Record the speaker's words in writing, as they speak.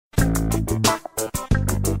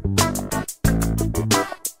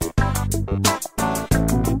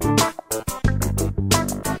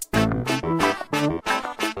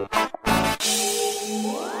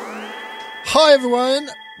Hi everyone,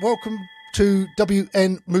 welcome to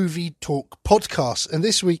WN Movie Talk Podcast, and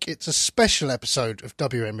this week it's a special episode of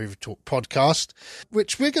WN Movie Talk Podcast,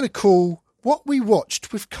 which we're going to call What We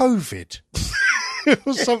Watched with COVID,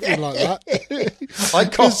 or something like that. I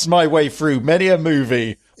coughed my way through many a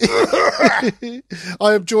movie.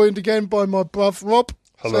 I am joined again by my brother Rob.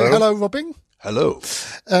 Hello. So, hello, Robin. Hello.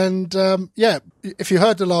 And if you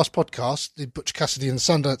heard the last podcast, the Butch Cassidy and the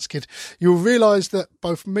Sundance Kid, you'll realise that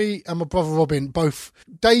both me and my brother Robin, both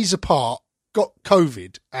days apart, got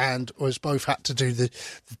COVID and was both had to do the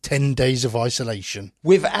 10 days of isolation.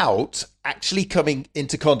 Without actually coming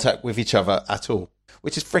into contact with each other at all,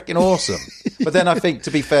 which is freaking awesome. But then I think,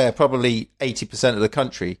 to be fair, probably 80% of the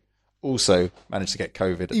country also managed to get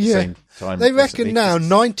COVID at the same time. They reckon now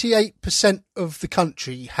 98% of the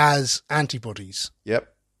country has antibodies.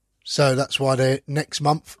 Yep. So that's why next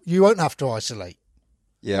month you won't have to isolate.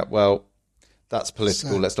 Yeah, well, that's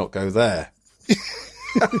political. Let's not go there.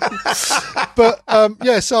 But,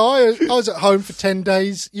 so I was at home for 10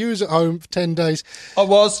 days. You was at home for 10 days. I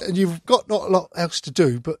was. And you've got not a lot else to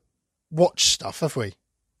do but watch stuff, have we?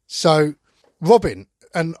 So Robin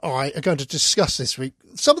and I are going to discuss this week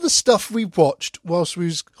some of the stuff we watched whilst we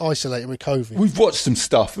was isolating with COVID. We've watched some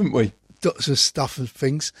stuff, haven't we? Lots of stuff and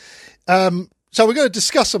things. So we're going to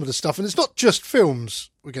discuss some of the stuff, and it's not just films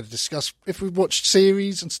we're going to discuss. If we've watched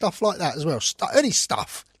series and stuff like that as well. Any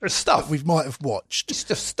stuff. There's stuff. We might have watched. It's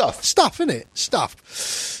just stuff. Stuff, innit? Stuff.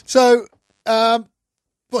 So,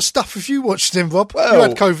 what stuff have you watched then, Rob? Well, you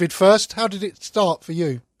had COVID first. How did it start for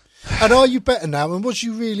you? And are you better now? And was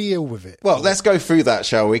you really ill with it? Well, let's go through that,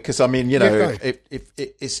 shall we? Because, I mean,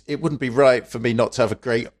 it wouldn't be right for me not to have a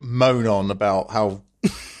great moan on about how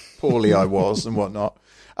poorly I was and whatnot.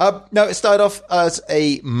 No, it started off as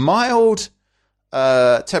a mild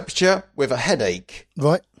temperature with a headache.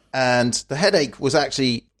 Right. And the headache was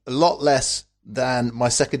actually a lot less than my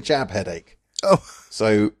second jab headache. Oh.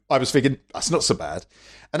 So I was thinking, that's not so bad.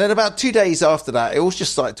 And then about 2 days after that, it all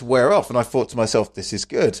just started to wear off. And I thought to myself, this is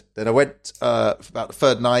good. Then I went for about the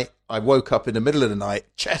third night. I woke up in the middle of the night,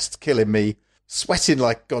 chest killing me, sweating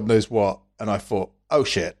like God knows what. And I thought, oh,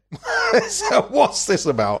 shit. So what's this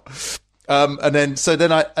about? And then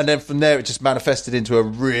from there, it just manifested into a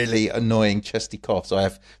really annoying chesty cough. So I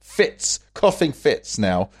have coughing fits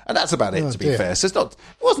now. And that's about it, to be fair. So it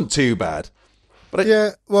wasn't too bad.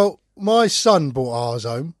 But well, my son brought ours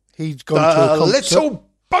home. He'd gone to a concert. Little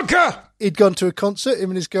bugger! He'd gone to a concert, him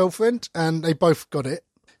and his girlfriend, and they both got it.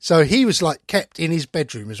 So he was kept in his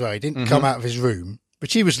bedroom as well. He didn't come out of his room,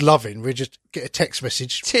 which he was loving. We'd just get a text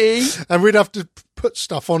message. Tea. And we'd have to put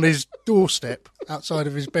stuff on his doorstep outside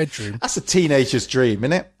of his bedroom. That's a teenager's dream,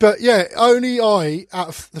 isn't it? But yeah, only I, out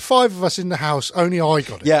of the five of us in the house, only I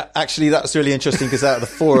got it. Yeah, actually, that's really interesting because out of the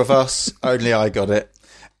four of us, only I got it.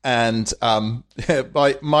 And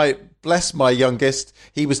bless my youngest,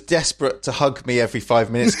 he was desperate to hug me every 5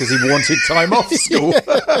 minutes because he wanted time off school.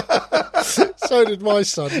 So did my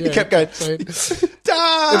son. Yeah. He kept going,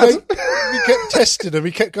 Dad! We kept testing him.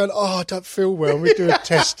 He kept going, oh, I don't feel well. And we'd do a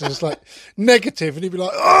test and it's negative. And he'd be like,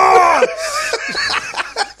 oh!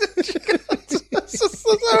 That's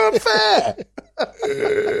so unfair.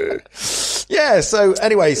 Yeah, so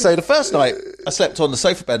anyway, the first night I slept on the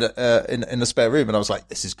sofa bed in the spare room and I was like,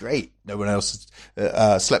 this is great. No one else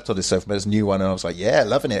slept on this sofa bed. It's a new one and I was like, yeah,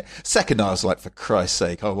 loving it. Second night I was like, for Christ's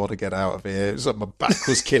sake, I want to get out of here. It was like my back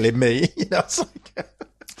was killing me. It's like...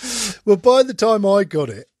 Well, by the time I got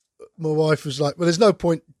it, my wife was like, well, there's no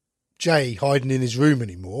point Jay hiding in his room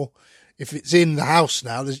anymore. If it's in the house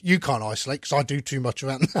now, you can't isolate because I do too much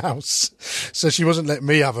around the house. So she wasn't letting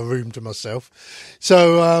me have a room to myself.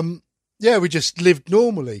 So, we just lived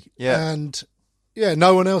normally. Yeah. And,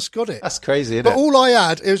 no one else got it. That's crazy, isn't it? But it? all I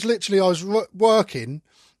had, it was literally, I was working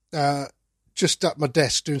just at my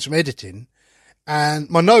desk doing some editing and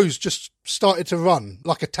my nose just started to run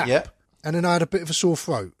like a tap. Yep. And then I had a bit of a sore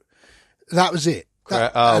throat. That was it.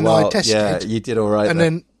 I tested. Yeah, you did all right. And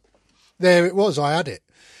then there it was. I had it.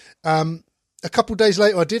 A couple of days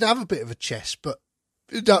later, I did have a bit of a chest, but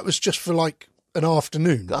that was just for an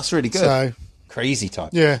afternoon. That's really good. So, crazy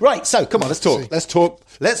time. Yeah. Right. So come on, let's talk.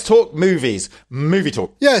 Let's talk movies. Movie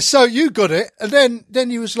talk. Yeah. So you got it. And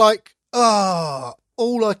then you was like, all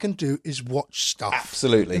I can do is watch stuff.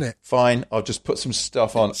 Absolutely. Isn't it? Fine. I'll just put some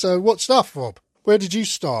stuff on. So what stuff, Rob? Where did you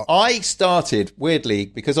start? I started, weirdly,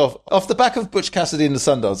 because off the back of Butch Cassidy and the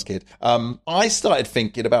Sundance Kid, I started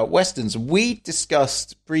thinking about Westerns. We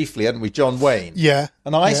discussed briefly, hadn't we, John Wayne? Yeah.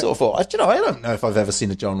 And I sort of thought, I don't know if I've ever seen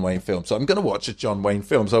a John Wayne film, so I'm going to watch a John Wayne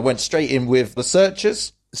film. So I went straight in with The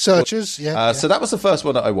Searchers. Yeah. So that was the first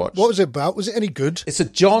one that I watched. What was it about? Was it any good? It's a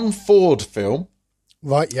John Ford film.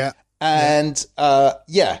 Right, yeah. And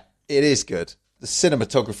it is good. The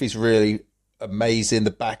cinematography is really amazing.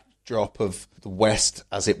 The backdrop of the West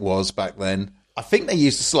as it was back then. I think they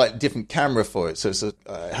used a slightly different camera for it. So it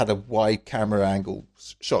had a wide camera angle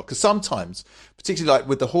shot. Because sometimes, particularly like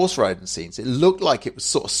with the horse riding scenes, it looked like it was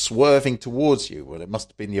sort of swerving towards you. Well, it must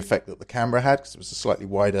have been the effect that the camera had because it was a slightly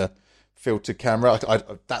wider filtered camera.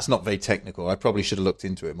 That's not very technical. I probably should have looked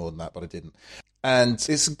into it more than that, but I didn't. And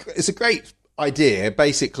it's a great idea.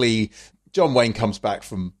 Basically, John Wayne comes back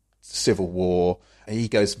from Civil War. He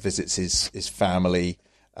goes and visits his family,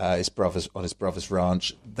 his brother's on his brother's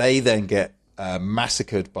ranch. They then get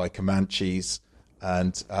massacred by Comanches,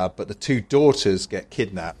 and but the two daughters get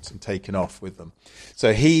kidnapped and taken off with them.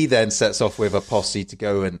 So he then sets off with a posse to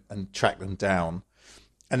go and track them down.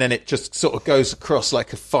 And then it just sort of goes across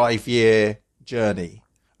like a 5-year journey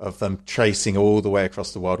of them tracing all the way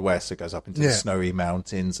across the Wild West. It goes up into the snowy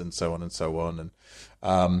mountains and so on and so on.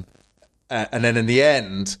 And then in the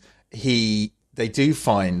end, they do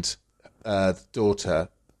find the daughter.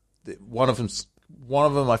 One of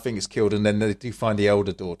them, I think, is killed, and then they do find the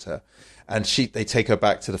elder daughter, and they take her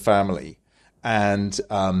back to the family. And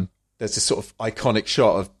there's this sort of iconic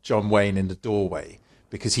shot of John Wayne in the doorway,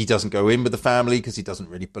 because he doesn't go in with the family because he doesn't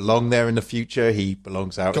really belong there in the future. He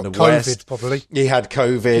belongs out in the West. Probably. He had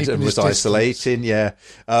COVID Keeping and was isolating. Yeah.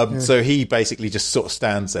 So he basically just sort of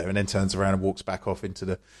stands there and then turns around and walks back off into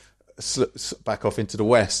the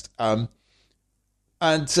West. I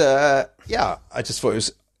just thought it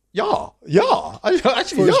was. I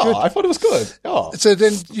thought it was good. Yeah. So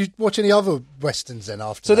then you watch any other westerns then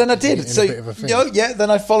after? So then I did.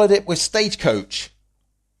 Then I followed it with Stagecoach.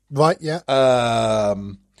 Right, yeah.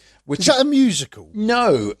 Which is that a musical?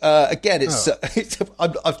 No. Again,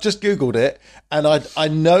 I've just Googled it, and I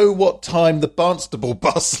know what time the Barnstable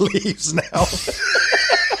bus leaves now.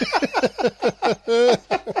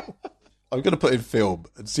 I'm going to put in film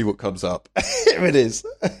and see what comes up. Here it is.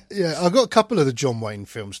 Yeah, I've got a couple of the John Wayne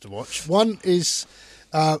films to watch. One is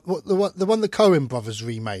the one the Coen brothers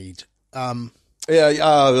remade.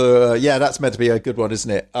 That's meant to be a good one, isn't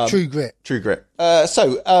it? True Grit.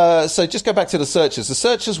 So just go back to The Searchers. The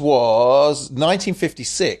Searchers was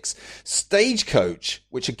 1956. Stagecoach,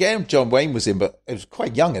 which again John Wayne was in, but it was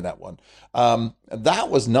quite young in that one. That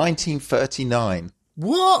was 1939.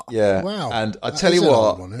 What? Yeah. Wow. And I tell you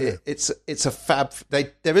what, it's a fab.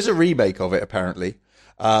 There is a remake of it apparently,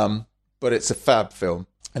 but it's a fab film.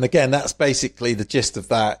 And again, that's basically the gist of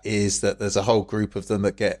that, is that there's a whole group of them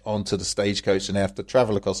that get onto the stagecoach and they have to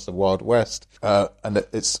travel across the Wild West. And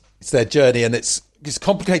it's their journey, and it's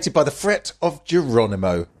complicated by the threat of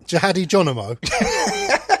Geronimo. Jihadi Geronimo?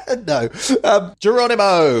 No.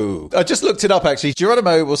 Geronimo. I just looked it up, actually.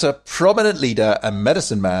 Geronimo was a prominent leader and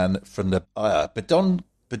medicine man from the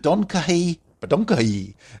Bedonkahi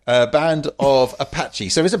band of Apache.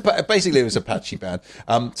 So it was Apache band.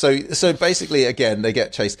 So basically, again, they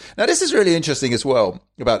get chased. Now, this is really interesting as well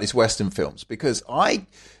about these Western films, because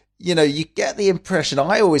you get the impression,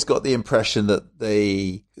 I always got the impression that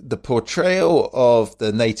the portrayal of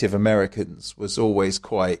the Native Americans was always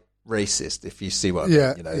quite racist, if you see what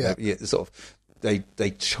I mean.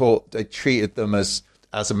 They treated them as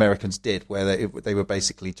Americans did, where they were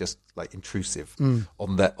basically just like intrusive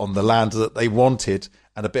on the land that they wanted,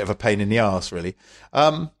 and a bit of a pain in the arse, really.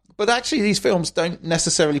 But actually, these films don't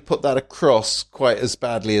necessarily put that across quite as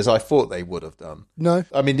badly as I thought they would have done. No,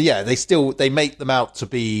 I mean, they make them out to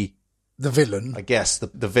be the villain, I guess,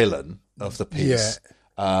 the villain of the piece.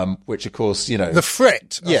 Yeah. Which, of course, the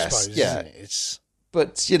threat. I suppose, yeah. Isn't it?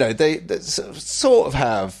 But they sort of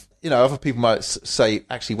have. Other people might say,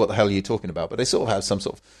 actually, what the hell are you talking about? But they sort of have some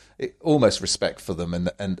sort of almost respect for them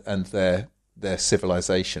and their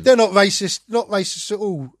civilization. They're not racist at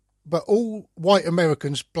all, but all white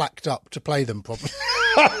Americans blacked up to play them properly.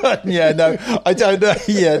 Yeah, no, I don't know.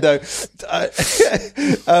 Yeah, no.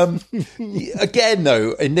 Again,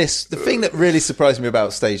 though, the thing that really surprised me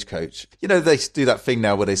about Stagecoach, they do that thing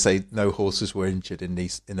now where they say no horses were injured in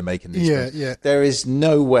the making these films. Yeah. There is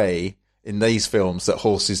no way in these films that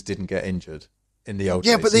horses didn't get injured in the old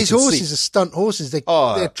days. Yeah, but these horses are stunt horses.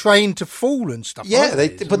 They're trained to fall and stuff. Yeah,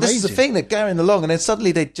 but this is the thing. They're going along, and then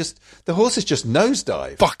suddenly the horses just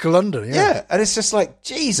nosedive. Buckle under, Yeah, and it's just like,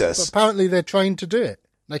 Jesus. But apparently they're trained to do it.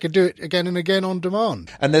 They can do it again and again on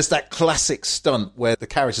demand. And there's that classic stunt where the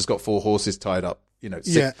carriage has got 4 horses tied up,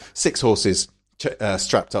 six horses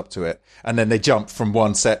strapped up to it, and then they jump from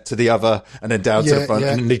one set to the other and then down to the front,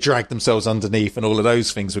 and then they drag themselves underneath, and all of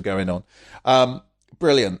those things were going on.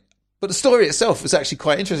 Brilliant. But the story itself was actually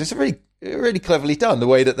quite interesting. It's really, really cleverly done, the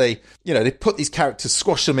way that they put these characters,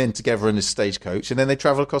 squash them in together in this stagecoach, and then they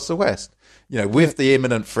travel across the West. with the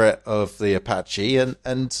imminent threat of the Apache,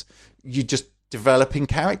 and you just developing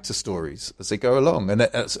character stories as they go along. And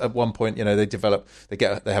at one point,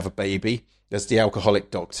 they have a baby. There's the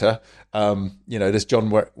alcoholic doctor. There's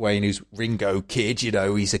John Wayne, who's Ringo Kid.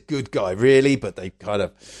 He's a good guy, really, but they kind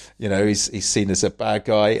of, he's seen as a bad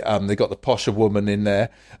guy. They've got the posher woman in there.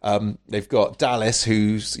 They've got Dallas,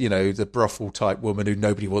 who's, the brothel type woman who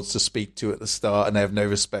nobody wants to speak to at the start, and they have no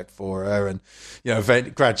respect for her. And,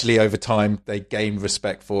 gradually over time, they gain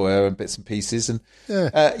respect for her and bits and pieces. And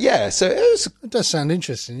so it does sound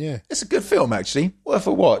interesting, yeah. It's a good film, actually. Worth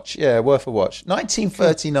a watch. Yeah, worth a watch.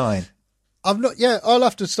 1939. I've not. Yeah, I'll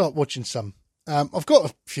have to start watching some. I've got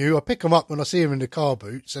a few. I pick them up when I see them in the car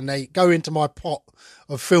boots, and they go into my pot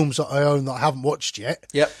of films that I own that I haven't watched yet.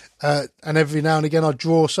 Yep. And every now and again, I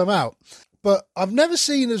draw some out. But I've never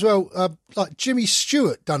seen as well. Like Jimmy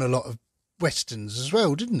Stewart done a lot of westerns as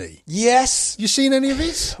well, didn't he? Yes. You seen any of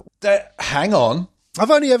his? Hang on. I've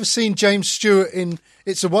only ever seen James Stewart in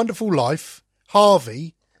It's a Wonderful Life,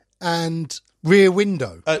 Harvey, and Rear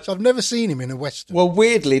Window. So I've never seen him in a western. Well,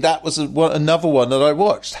 weirdly, that was another one that I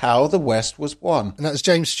watched, How the West Was Won. And that's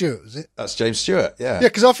James Stewart, is it? That's James Stewart, yeah. Yeah,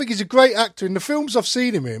 because I think he's a great actor. In the films I've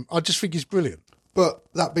seen him in, I just think he's brilliant. But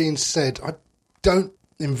that being said, I don't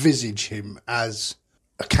envisage him as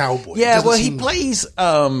a cowboy. Yeah, well, he plays...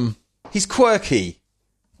 he's quirky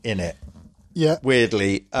in it. Yeah.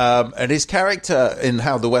 Weirdly. And his character in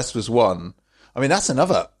How the West Was Won, I mean, that's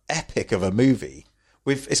another epic of a movie.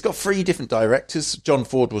 It's got 3 different directors. John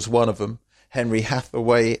Ford was one of them, Henry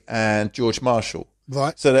Hathaway and George Marshall.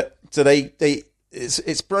 Right. So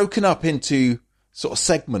it's broken up into sort of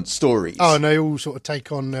segment stories. Oh, and they all sort of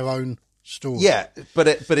take on their own story. Yeah, but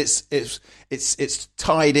it's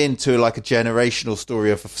tied into like a generational story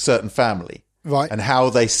of a certain family. Right. And how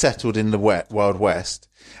they settled in the Wild West,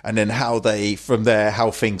 and then how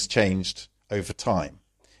things changed over time,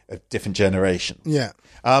 a different generation. Yeah.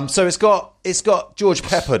 So it's got George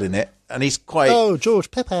Pepper in it, and he's quite... Oh,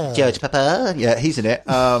 George Pepper. Yeah, he's in it.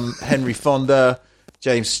 Henry Fonda,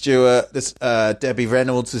 James Stewart, there's Debbie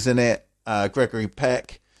Reynolds is in it, Gregory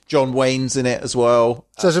Peck, John Wayne's in it as well.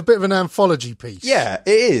 So it's a bit of an anthology piece. Yeah,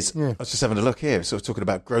 it is. Yeah. I was just having a look here. So we're talking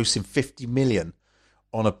about grossing 50 million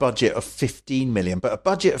on a budget of 15 million, but a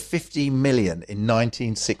budget of 15 million in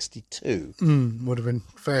 1962. Would have been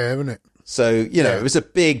fair, wouldn't it? So, it was a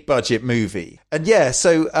big budget movie. And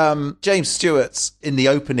so James Stewart's in the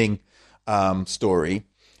opening story.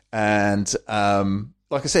 And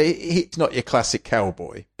like I say, he's not your classic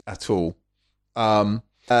cowboy at all.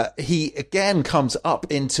 He again comes up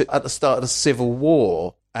at the start of the Civil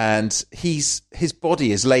War. And his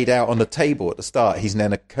body is laid out on the table at the start. He's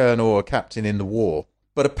then a colonel or a captain in the war.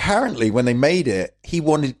 But apparently when they made it, he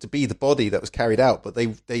wanted to be the body that was carried out, but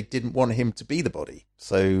they didn't want him to be the body.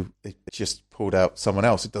 So they just pulled out someone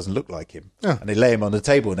else who doesn't look like him. Oh. And they lay him on the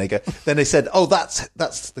table, and then they said, oh, that's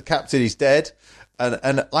the captain, he's dead.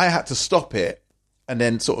 And I had to stop it and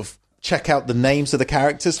then sort of check out the names of the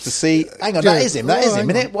characters to see, hang on, that is him.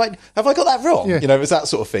 Why, have I got that wrong? Yeah. It was that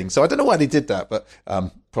sort of thing. So I don't know why they did that, but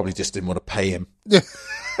probably just didn't want to pay him. Yeah.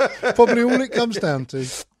 Probably all it comes down to.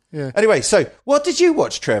 Yeah. Anyway, so what did you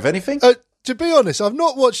watch, Trev? Anything? To be honest, I've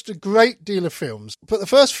not watched a great deal of films, but the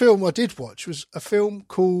first film I did watch was a film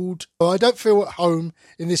called I Don't Feel at Home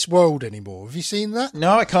in This World Anymore. Have you seen that?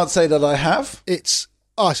 No, I can't say that I have. It's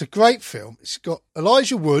a great film. It's got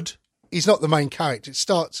Elijah Wood. He's not the main character. It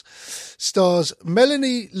stars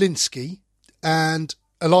Melanie Linsky, and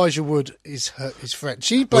Elijah Wood is his friend.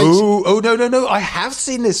 She plays... Oh, no. I have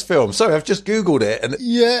seen this film. Sorry, I've just Googled it. And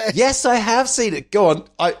yeah. Yes, I have seen it. Go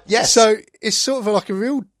on. Yes. So it's sort of like a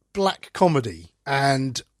real black comedy.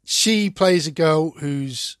 And she plays a girl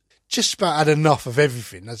who's just about had enough of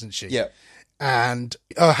everything, hasn't she? Yeah. And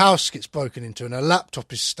her house gets broken into and her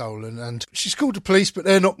laptop is stolen. And she's called the police, but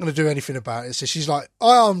they're not going to do anything about it. So she's like,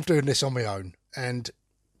 I'm doing this on my own. And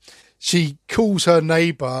she calls her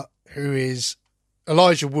neighbour, who is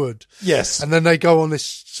Elijah Wood. Yes. And then they go on this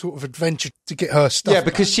sort of adventure to get her stuff. Yeah,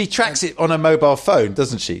 because she tracks it on her mobile phone,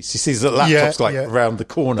 doesn't she? She sees the laptop's around the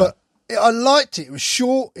corner. But I liked it. It was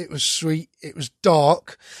short, it was sweet, it was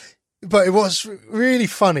dark, but it was really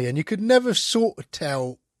funny, and you could never sort of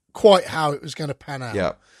tell quite how it was going to pan out.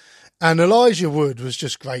 Yeah. And Elijah Wood was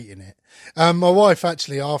just great in it. My wife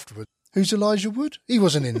actually afterwards, who's Elijah Wood? He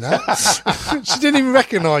wasn't in that. She didn't even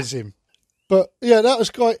recognise him. But yeah, that was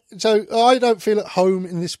quite. So I don't feel at home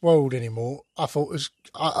in this world anymore. I thought it was.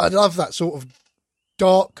 I love that sort of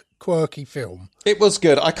dark, quirky film. It was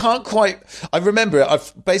good. I can't quite. I remember it.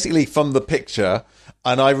 I've basically from the picture,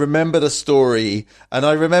 and I remember the story, and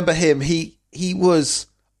I remember him. He was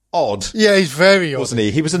odd. Yeah, he's very odd. Wasn't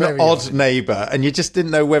he? He was an odd neighbour, and you just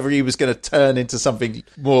didn't know whether he was going to turn into something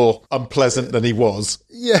more unpleasant than he was.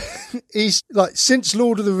 Yeah, he's like, since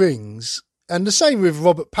Lord of the Rings, and the same with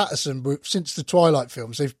Robert Pattinson, since the Twilight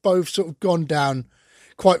films, they've both sort of gone down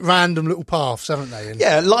quite random little paths, haven't they? And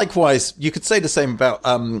yeah, likewise, you could say the same about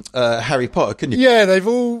Harry Potter, couldn't you? yeah, they've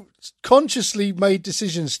all consciously made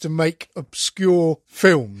decisions to make obscure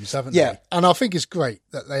films, haven't they? And I think it's great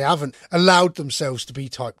that they haven't allowed themselves to be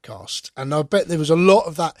typecast. And I bet there was a lot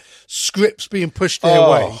of that scripts being pushed their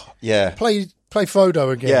way. Yeah. Play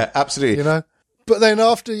Frodo again. Yeah, absolutely. You know? But then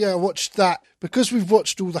after, I watched that, because we've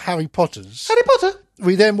watched all the Harry Potters. Harry Potter?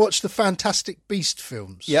 We then watched the Fantastic Beast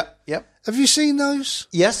films. Yep. Have you seen those?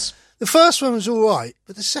 Yes. The first one was all right,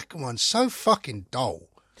 but the second one's so fucking dull.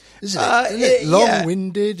 Isn't it? Isn't it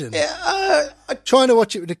long-winded and trying to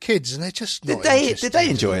watch it with the kids, and they're just not Did they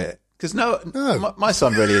enjoy it? Because no. My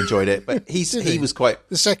son really enjoyed it, but he was quite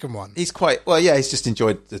the second one. He's quite he's just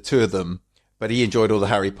enjoyed the two of them, but he enjoyed all the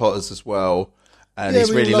Harry Potters as well, and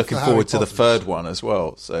he's really looking forward to the third one as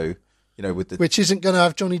well. So with the which isn't going to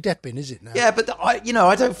have Johnny Depp in, is it? Now? Yeah, but I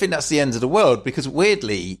don't think that's the end of the world, because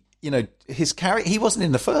weirdly, his character, he wasn't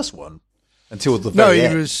in the first one until the very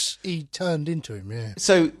end. He turned into him, yeah.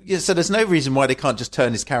 So there's no reason why they can't just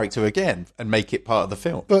turn his character again and make it part of the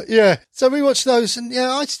film. But so we watched those, and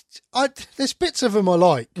I there's bits of them I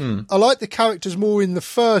like. I like the characters more in the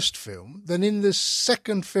first film than in the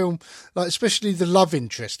second film, like especially the love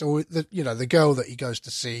interest, or the girl that he goes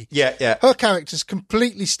to see. Yeah. Her character's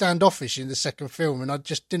completely standoffish in the second film, and I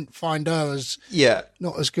just didn't find her as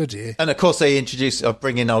not as good here. And of course they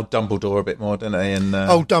bring in old Dumbledore a bit more, don't they? And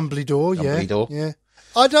old Dumbledore, yeah.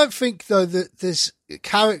 I don't think though that there's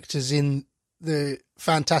characters in the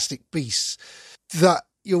Fantastic Beasts that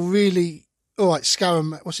you're really. All right,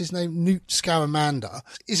 what's his name? Newt Scamander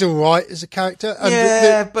is all right as a character.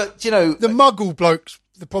 And but the Muggle bloke's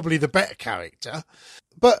probably the better character.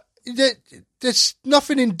 But there's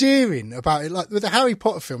nothing endearing about it. Like with the Harry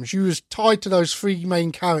Potter films, you was tied to those three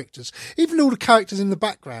main characters. Even all the characters in the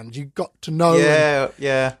background, you got to know.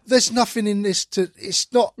 Yeah. There's nothing in this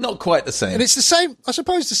it's not quite the same. And it's the same, I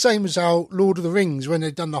suppose, the same as how Lord of the Rings, when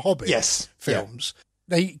they've done the Hobbit films,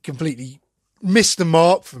 they completely missed the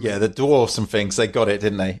mark for me. Yeah, the dwarfs and things, they got it,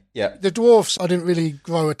 didn't they? Yeah. The dwarfs, I didn't really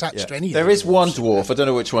grow attached to any of them. There is one dwarf, I don't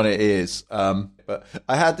know which one it is, but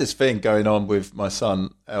I had this thing going on with my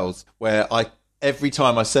son, Els, where every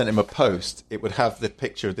time I sent him a post, it would have the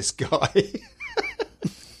picture of this guy.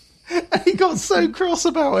 And he got so cross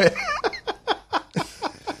about it.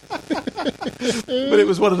 But it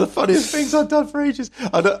was one of the funniest things I'd done for ages.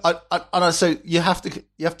 So you have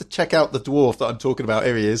to check out the dwarf that I'm talking about.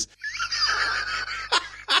 Here he is.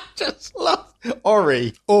 Just love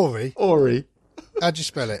Ori. How'd you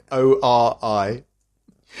spell it? Ori.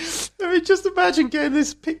 I mean, just imagine getting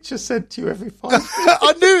this picture sent to you every 5 minutes.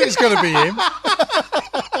 I knew it was going to be him.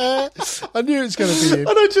 I knew it was going to be him.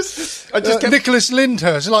 And I just kept... Nicholas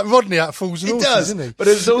Lyndhurst, like Rodney out of Fools and Horses, isn't he? But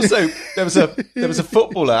it was also there was a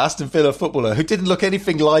footballer, Aston Villa footballer, who didn't look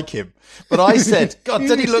anything like him. But I said, God,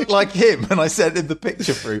 did he look like him? And I sent him the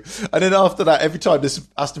picture through. And then after that, every time this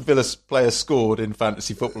Aston Villa player scored in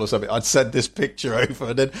fantasy football or something, I'd send this picture over,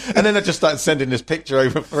 and then I just started sending this picture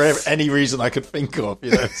over for any reason I could think of,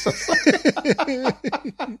 But,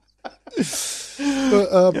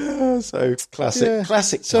 so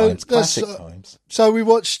classic times. So we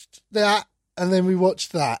watched that, and then we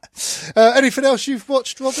watched that. Anything else you've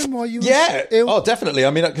watched, Robin, while you were ill? Oh, definitely.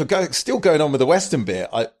 I mean, still going on with the Western bit.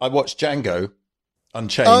 I watched Django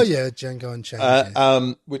Unchained. Oh yeah, Django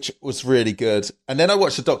Unchained, which was really good. And then I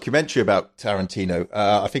watched a documentary about Tarantino.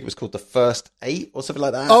 I think it was called The First 8 or something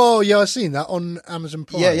like that. Oh yeah, I've seen that on Amazon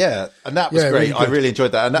Prime. Yeah, and that was great. Really I really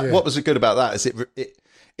enjoyed that. And what was good about that is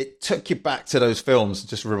it took you back to those films and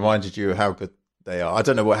just reminded you how good they are. I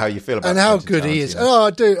don't know how you feel about and how good he is. Oh,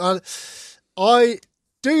 I do. I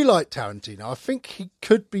do like Tarantino. I think he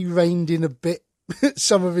could be reined in a bit.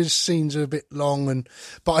 Some of his scenes are a bit long,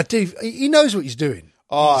 but I do. He knows what he's doing.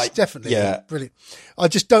 Oh, he's definitely brilliant. I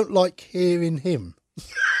just don't like hearing him.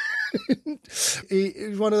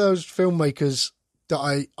 He's one of those filmmakers that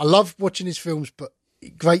I love watching his films, but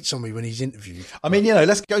it grates on me when he's interviewed. I mean,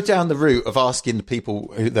 let's go down the route of asking the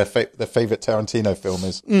people who their favourite Tarantino film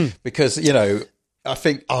is, because I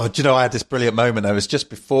think. Oh, do you know? I had this brilliant moment. It was just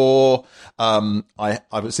before I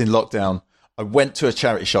was in lockdown. I went to a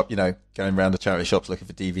charity shop, going around the charity shops looking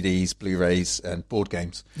for DVDs, Blu-rays and board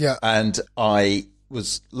games. Yeah. And I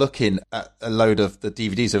was looking at a load of the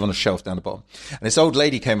DVDs on a shelf down the bottom. And this old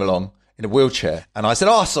lady came along in a wheelchair. And I said,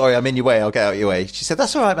 oh, sorry, I'm in your way. I'll get out of your way. She said,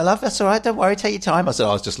 that's all right, my love. That's all right. Don't worry. Take your time. I said,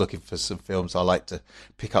 I was just looking for some films. I like to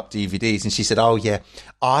pick up DVDs. And she said, oh, yeah,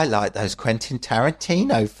 I like those Quentin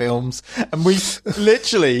Tarantino films. And we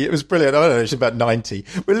literally, it was brilliant. I don't know, she's about 90.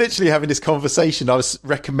 We're literally having this conversation. I was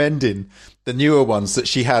recommending the newer ones that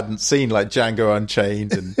she hadn't seen, like Django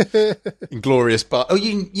Unchained and Inglourious Bastards. Oh,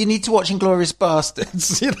 you need to watch Inglourious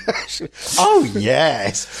Bastards. You know? Oh,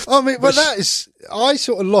 yes. I mean, but that is, I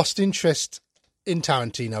sort of lost interest in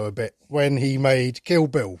Tarantino a bit when he made Kill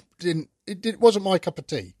Bill. It wasn't my cup of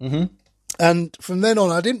tea. Mm-hmm. And from then on,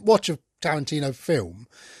 I didn't watch a Tarantino film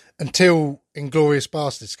until Inglourious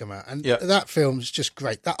Bastards come out. And that film's just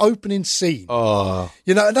great. That opening scene. Oh.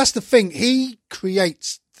 You know, and that's the thing. He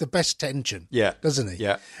creates the best tension, doesn't he?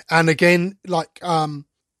 Yeah. And again, like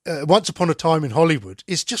Once Upon a Time in Hollywood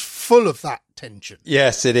is just full of that tension.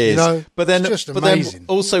 Yes, it is. You know, but then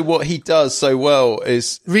also what he does so well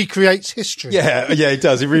is recreates history. Yeah, he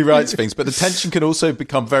does. He rewrites things, but the tension can also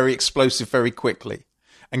become very explosive very quickly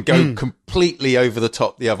and go completely over the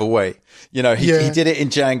top the other way. You know, he did it in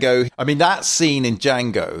Django. I mean, that scene in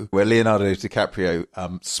Django where Leonardo DiCaprio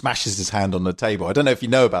smashes his hand on the table. I don't know if you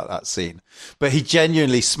know about that scene, but he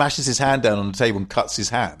genuinely smashes his hand down on the table and cuts his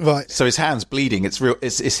hand. Right. So his hand's bleeding. It's real.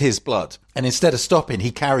 It's his blood. And instead of stopping,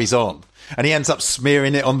 he carries on. And he ends up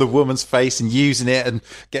smearing it on the woman's face and using it and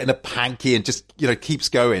getting a panky and just, you know, keeps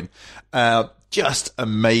going. Just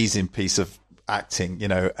amazing piece of acting, you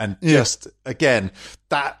know, and just again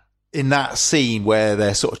that in that scene where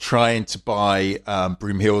they're sort of trying to buy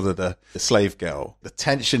Broomhilda, the slave girl, the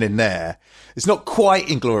tension in there is not quite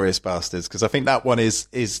Inglourious Bastards, because I think that one is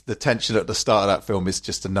the tension at the start of that film is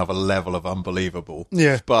just another level of unbelievable.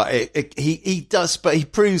 Yeah, but he does, but he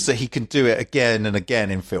proves that he can do it again and again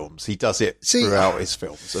in films. He does it throughout his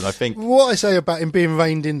films, and I think what I say about him being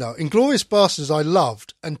reined in though, Inglourious Bastards I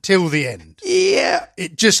loved until the end. Yeah,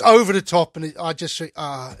 it just over the top, and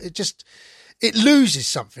it loses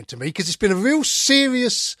something to me because it's been a real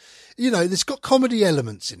serious, you know, it's got comedy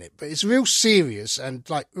elements in it, but it's real serious and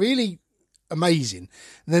like really amazing.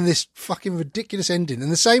 And then this fucking ridiculous ending.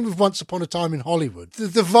 And the same with Once Upon a Time in Hollywood.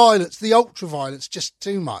 The violence, the ultra violence, just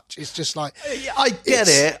too much. It's just like, I get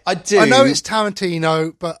it. I do. I know it's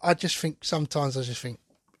Tarantino, but I just think sometimes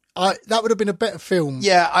that would have been a better film.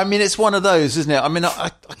 Yeah, I mean, it's one of those, isn't it? I mean,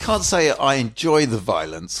 I can't say I enjoy the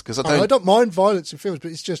violence because I don't mind violence in films,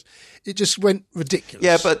 but it just went ridiculous.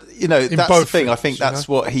 Yeah, but you know, that's the thing. Films, I think that's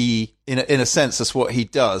what he, in a sense, that's what he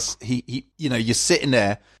does. He, you know, you're sitting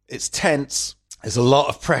there, it's tense. There's a lot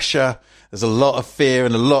of pressure. There's a lot of fear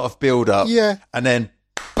and a lot of build up. Yeah, and then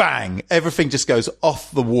bang, everything just goes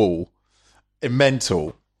off the wall, in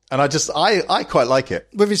mental. And I quite like it.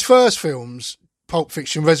 With his first films, Pulp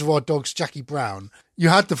Fiction, Reservoir Dogs, Jackie Brown, you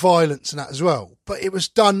had the violence and that as well, but it was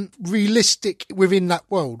done realistic within that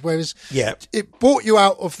world, whereas it brought you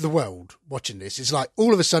out of the world watching this. It's like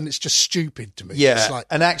all of a sudden it's just stupid to me. Yeah, it's like,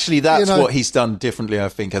 and actually that's what he's done differently, I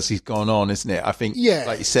think, as he's gone on, isn't it? I think,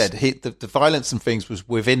 like you said, the violence and things was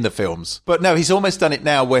within the films. But no, he's almost done it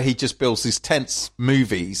now where he just builds these tense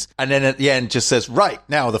movies and then at the end just says, right,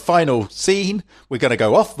 now the final scene, we're going to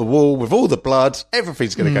go off the wall with all the blood.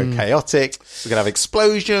 Everything's going to go chaotic. We're going to have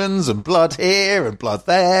explosions and blood here and blood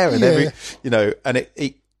there and you know, and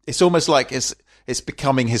it's almost like it's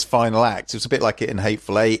becoming his final act. It was a bit like it in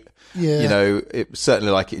Hateful Eight. Yeah. You know, it was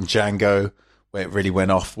certainly like it in Django, where it really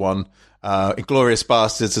went off one. Inglourious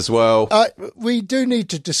Bastards as well. We do need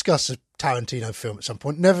to discuss a Tarantino film at some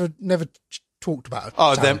point. Never talked about a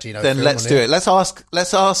Tarantino film. Then let's do it. Let's ask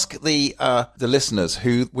the listeners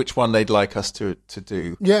which one they'd like us to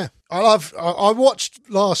do. Yeah, I watched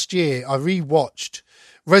last year. I rewatched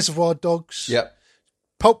Reservoir Dogs. Yep.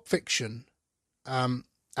 Pulp Fiction. And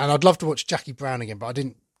I'd love to watch Jackie Brown again, but I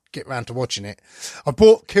didn't get round to watching it. I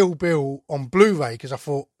bought Kill Bill on Blu-ray because I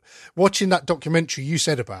thought watching that documentary you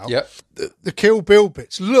said about the Kill Bill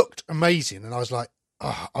bits looked amazing, and I was like,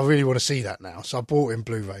 oh, I really want to see that now. So I bought it in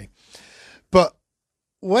Blu-ray. But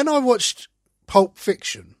when I watched Pulp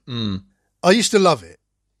Fiction, I used to love it,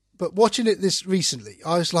 but watching it this recently,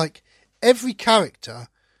 I was like, every character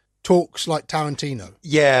talks like Tarantino.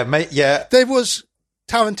 Yeah, mate. Yeah, there was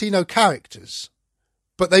Tarantino characters,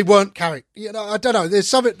 but they weren't characters. You know, I don't know. There's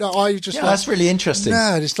something that I just that's really interesting.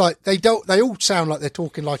 No, it's like they all sound like they're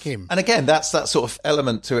talking like him. And again, that's that sort of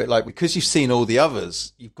element to it. Like, because you've seen all the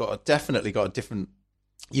others, you've definitely got a different.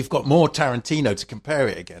 You've got more Tarantino to compare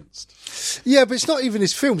it against. Yeah, but it's not even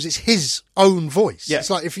his films; it's his own voice. Yeah. It's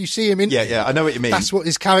like if you see him in. Yeah, I know what you mean. That's what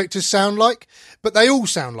his characters sound like, but they all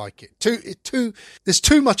sound like it. There's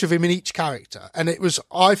too much of him in each character, and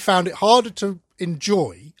I found it harder to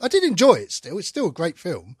enjoy. I did enjoy it still. It's still a great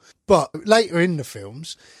film. But later in the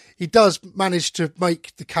films, he does manage to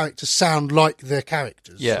make the characters sound like their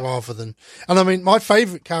characters rather than... And I mean, my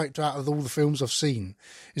favourite character out of all the films I've seen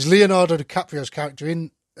is Leonardo DiCaprio's character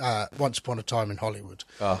in Once Upon a Time in Hollywood.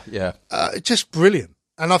 Oh, yeah. Just brilliant.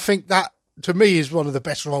 And I think that, to me, is one of the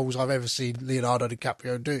best roles I've ever seen Leonardo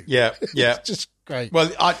DiCaprio do. Yeah, yeah. It's just great.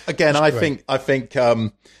 Well, I think,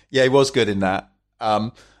 he was good in that.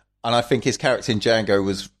 And I think his character in Django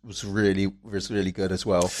was really good as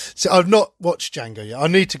well. So I've not watched Django yet. I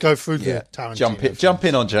need to go through the Tarantino. Jump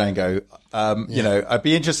in on Django. You know, I'd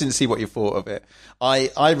be interested to see what you thought of it.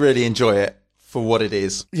 I really enjoy it for what it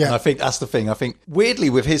is. Yeah. And I think that's the thing. I think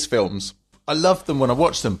weirdly with his films, I love them when I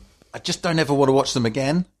watch them. I just don't ever want to watch them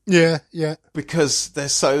again. Yeah, yeah. Because they're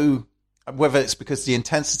so, whether it's because the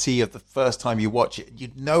intensity of the first time you watch it, you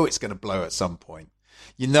know it's going to blow at some point.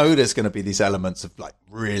 You know there's going to be these elements of like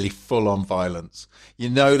really full-on violence. You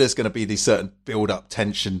know there's going to be these certain build-up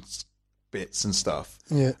tension bits and stuff.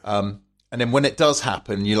 Yeah. And then when it does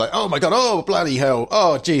happen, you're like, oh my God, oh bloody hell,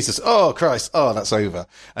 oh Jesus, oh Christ, oh that's over.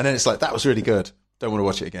 And then it's like, that was really good. Don't want to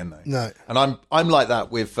watch it again though. No. And I'm like that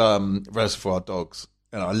with Reservoir Dogs.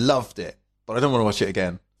 You know, I loved it, but I don't want to watch it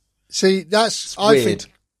again. See, I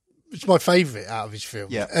think it's my favourite out of his film.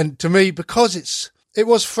 Yeah. And to me, because it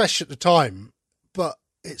was fresh at the time, but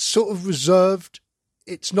it's sort of reserved.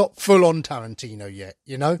 It's not full on Tarantino yet,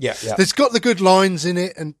 you know? Yeah, yeah. There's got the good lines in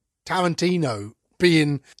it, and Tarantino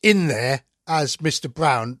being in there as Mr.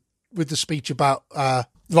 Brown with the speech about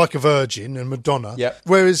Like a Virgin and Madonna. Yeah.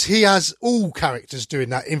 Whereas he has all characters doing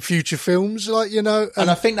that in future films, like, you know. And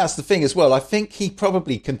I think that's the thing as well. I think he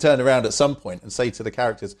probably can turn around at some point and say to the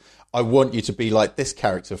characters, I want you to be like this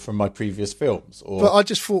character from my previous films. But I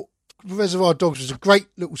just thought Reservoir Dogs was a great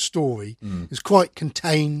little story. It was quite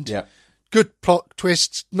contained. Yeah. Good plot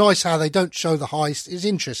twists. Nice how they don't show the heist. It's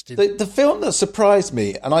interesting. The film that surprised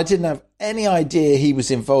me, and I didn't have any idea he was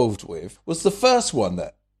involved with, was the first one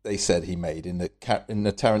that they said he made in the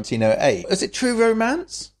Tarantino 8. Is it True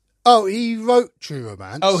Romance? Oh, he wrote True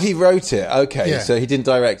Romance. Oh, he wrote it. Okay, Yeah. so he didn't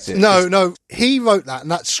direct it. No, he wrote that, and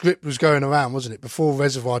that script was going around, wasn't it, before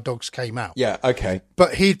Reservoir Dogs came out? Yeah, okay.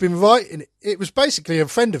 But he'd been writing it. It was basically a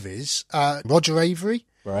friend of his, Roger Avery,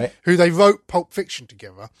 Right. who they wrote Pulp Fiction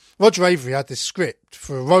together. Roger Avery had this script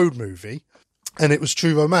for a road movie, and it was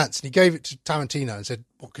True Romance, and he gave it to Tarantino and said,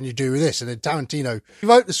 what can you do with this? And then Tarantino, he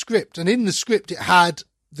wrote the script, and in the script it had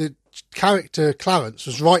the character Clarence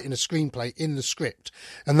was writing a screenplay in the script,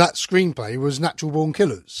 and that screenplay was Natural Born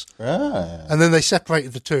Killers. Ah. And then they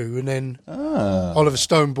separated the two, and then Oliver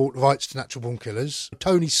Stone bought the rights to Natural Born Killers.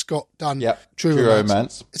 Tony Scott done True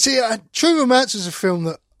Romance. See, True Romance is a film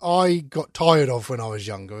that I got tired of when I was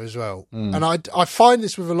younger as well. And I find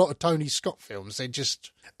this with a lot of Tony Scott films. They're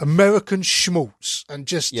just American schmaltz, and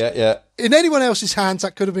just in anyone else's hands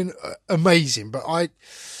that could have been amazing, but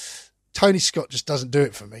Tony Scott just doesn't do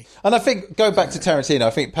it for me. And I think, going back to Tarantino, I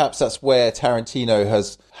think perhaps that's where Tarantino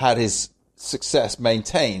has had his success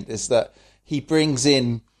maintained, is that he brings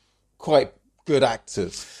in quite good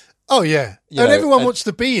actors. Oh, yeah. Everyone wants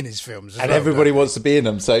to be in his films. And everybody wants to be in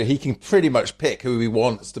them, so he can pretty much pick who he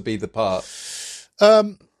wants to be the part.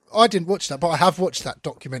 I didn't watch that, but I have watched that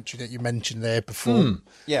documentary that you mentioned there before.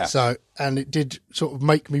 Yeah. So, and it did sort of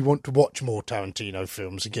make me want to watch more Tarantino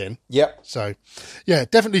films again. Yep. So, yeah,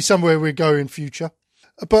 definitely somewhere we're going in future.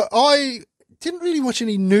 But I didn't really watch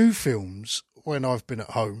any new films when I've been at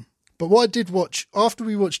home. But what I did watch, after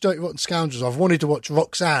we watched Dirty Rotten Scoundrels, I've wanted to watch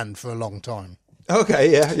Roxanne for a long time.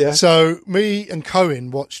 Okay, yeah. So me and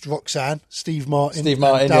Cohen watched Roxanne, Steve Martin, and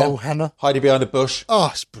Daryl Hannah. Hiding Behind a Bush. Oh,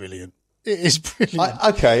 it's brilliant. It is brilliant.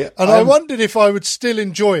 I wondered if I would still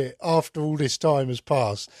enjoy it after all this time has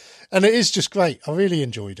passed. And it is just great. I really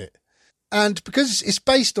enjoyed it. And because it's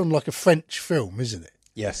based on like a French film, isn't it?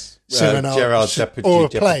 Yes. Gerard Depardieu. Or a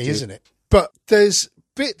play, isn't it? But there's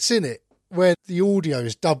bits in it where the audio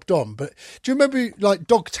is dubbed on. But do you remember like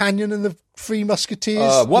D'Artagnan and the Three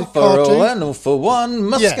Musketeers? One for all and all for one.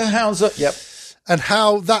 Muskehounds. Yep. And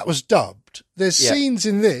how that was dubbed. There's scenes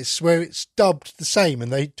in this where it's dubbed the same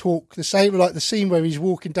and they talk the same, like the scene where he's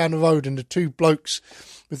walking down the road and the two blokes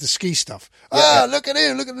with the ski stuff. Look at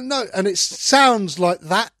him, look at the note. And it sounds like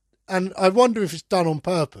that. And I wonder if it's done on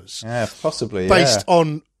purpose. Yeah, possibly. Based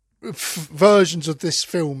on versions of this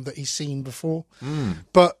film that he's seen before.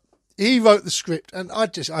 But he wrote the script and I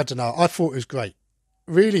don't know, I thought it was great.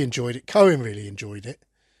 Really enjoyed it. Cohen really enjoyed it.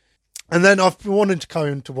 And then I've been wanting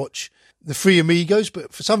Cohen to watch The Three Amigos,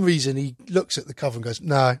 but for some reason he looks at the cover and goes,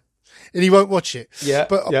 no, and he won't watch it.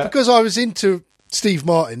 Because I was into Steve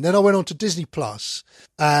Martin, then I went on to Disney Plus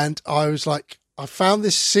and I was like, I found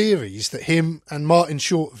this series that him and Martin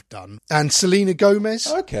Short have done, and Selena Gomez.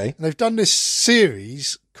 Okay. And they've done this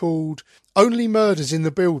series called Only Murders in the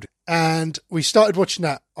Building. And we started watching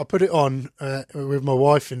that. I put it on with my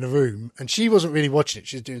wife in the room, and she wasn't really watching it.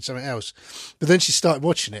 She was doing something else. But then she started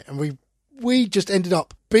watching it, and we just ended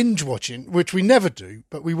up binge watching, which we never do,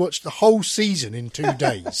 but we watched the whole season in 2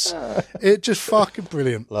 days. It's just fucking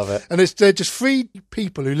brilliant. Love it. And they're just 3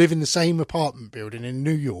 people who live in the same apartment building in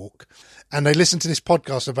New York, and they listen to this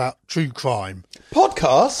podcast about true crime.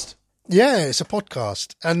 Podcast? Yeah, it's a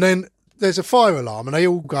podcast. And then there's a fire alarm, and they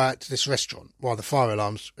all go out to this restaurant while the fire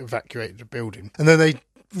alarm's evacuated the building. And then they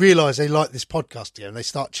realise they like this podcast together, and they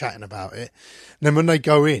start chatting about it. And then when they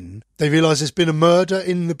go in, they realise there's been a murder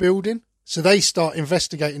in the building. So they start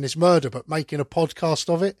investigating this murder, but making a podcast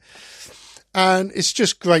of it. And it's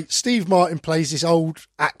just great. Steve Martin plays this old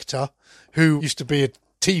actor who used to be a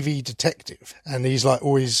TV detective, and he's like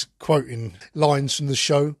always quoting lines from the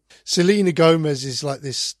show. Selena Gomez is like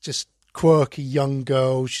this just quirky young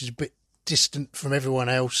girl. She's a bit distant from everyone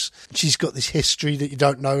else. She's got this history that you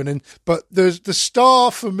don't know. But the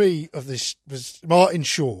star for me of this was Martin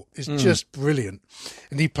Short. Is just brilliant.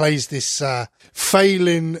 And he plays this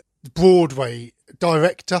failing Broadway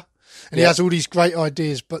director, and he has all these great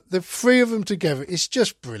ideas, but the 3 of them together, it's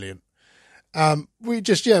just brilliant. We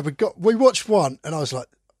watched one, and I was like,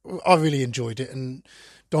 I really enjoyed it, and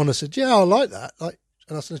Donna said, yeah, I like that,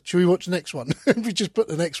 and I said, should we watch the next one? We just put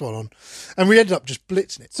the next one on, and we ended up just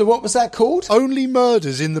blitzing it. So what was that called? Only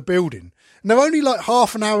Murders in the Building. And they're only like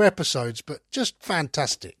half-an-hour episodes, but just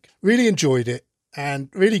fantastic. Really enjoyed it, and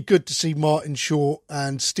really good to see Martin Short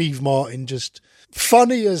and Steve Martin just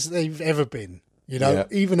funny as they've ever been,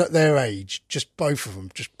 even at their age, just both of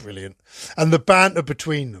them, just brilliant. And the banter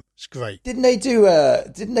between them is great. Didn't they do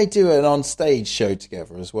an on-stage show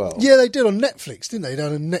together as well? Yeah, they did on Netflix, didn't they? They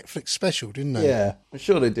done a Netflix special, didn't they? Yeah, I'm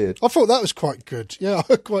sure they did. I thought that was quite good. Yeah,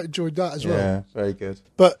 I quite enjoyed that as well. Yeah, very good.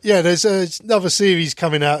 But yeah, there's another series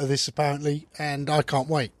coming out of this apparently, and I can't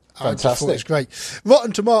wait. Fantastic. I just thought it was great.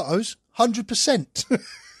 Rotten Tomatoes, 100%.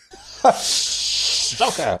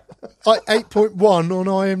 Shocker. 8.1 on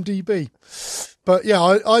IMDb. But yeah,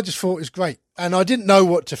 I just thought it was great. And I didn't know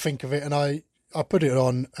what to think of it, and I put it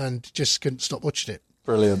on and just couldn't stop watching it.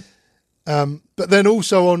 Brilliant. But then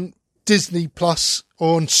also on Disney Plus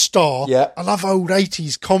or on Star, I love old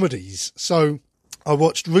 80s comedies. So I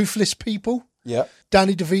watched Ruthless People. Yeah.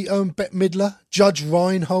 Danny DeVito and Bette Midler, Judge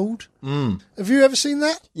Reinhold. Have you ever seen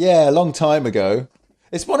that? Yeah, a long time ago.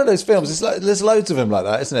 It's one of those films. It's like there's loads of them like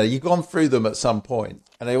that, isn't there? You've gone through them at some point,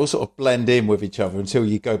 and they all sort of blend in with each other until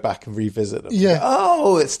you go back and revisit them. Yeah.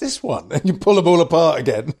 Oh, it's this one. And you pull them all apart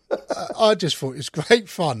again. I just thought it was great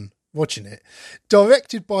fun watching it.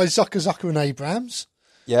 Directed by Zucker and Abrams.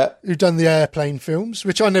 Yeah. Who've done the Airplane films,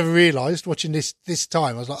 which I never realised watching this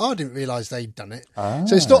time. I was like, I didn't realise they'd done it.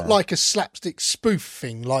 So it's not like a slapstick spoof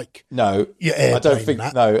thing like I don't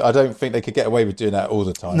think they could get away with doing that all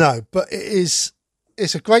the time. No, but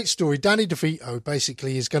it's a great story. Danny DeVito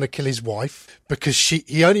basically is going to kill his wife because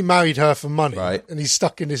he only married her for money, right? And he's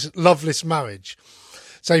stuck in this loveless marriage.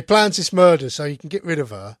 So he plans this murder so he can get rid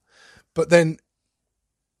of her, but then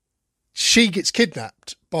she gets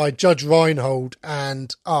kidnapped by Judge Reinhold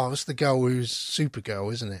and it's the girl who's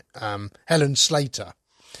Supergirl, isn't it? Helen Slater.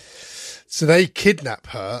 So they kidnap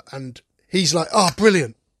her, and he's like,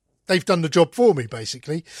 brilliant. They've done the job for me,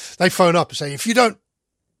 basically. They phone up and say, if you don't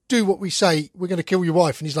do what we say, we're going to kill your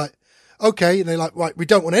wife. And he's like, okay. And they're like, right, we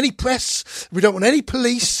don't want any press. We don't want any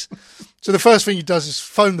police. So the first thing he does is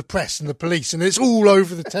phone the press and the police, and it's all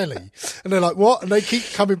over the telly. And they're like, what? And they keep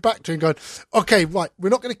coming back to him going, okay, right, we're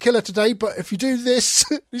not going to kill her today, but if you do this,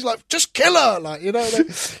 he's like, just kill her. They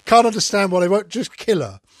can't understand why they won't just kill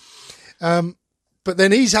her. But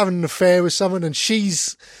then he's having an affair with someone, and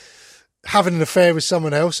she's having an affair with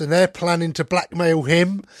someone else, and they're planning to blackmail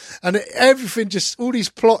him, and everything all these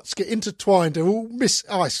plots get intertwined and all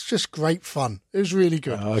it's just great fun. It was really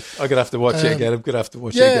good. I'm gonna have to watch it again. I'm gonna have to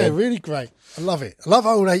watch it again. Yeah, really great. I love it. I love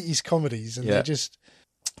old 80s comedies, and they're just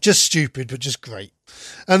stupid but just great.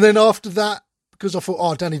 And then after that, because I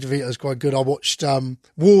thought, Danny DeVito's quite good, I watched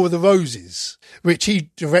War of the Roses, which he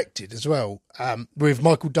directed as well, with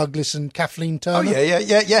Michael Douglas and Kathleen Turner. Oh,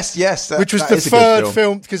 yes. Which was the third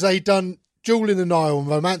film, because they'd done Jewel in the Nile and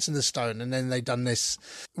Romance in the Stone, and then they'd done this,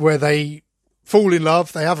 where they fall in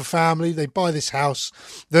love, they have a family, they buy this house,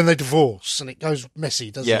 then they divorce, and it goes messy,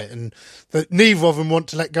 doesn't it? And neither of them want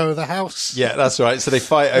to let go of the house. Yeah, that's right. So they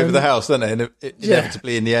fight over the house, don't they? And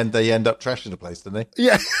inevitably, in the end, they end up trashing the place, don't they?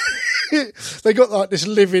 Yeah. They got like this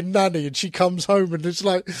live-in nanny, and she comes home and it's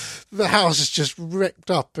like the house is just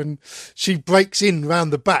wrecked up, and she breaks in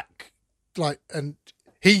round the back like, and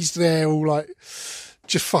he's there all like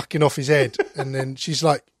just fucking off his head. And then she's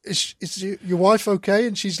like, is your wife okay?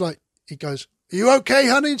 And she's like, he goes, are you okay,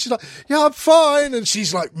 honey? And she's like, yeah, I'm fine. And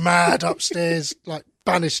she's like mad upstairs, like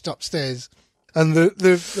banished upstairs. And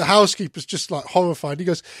the housekeeper's just like horrified. He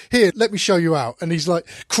goes, here, let me show you out. And he's like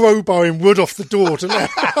crowbarring wood off the door to let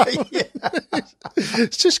her out.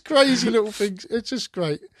 It's just crazy little things. It's just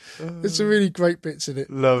great. It's a really great bits in it.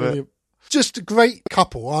 Love it. Just a great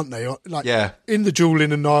couple, aren't they? Like in the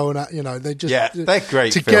Julian and Niall, and they just they're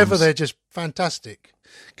great together. films. They're just fantastic.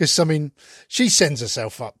 Because I mean, she sends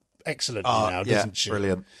herself up excellently now, doesn't she?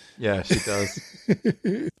 Brilliant. Yeah, she does.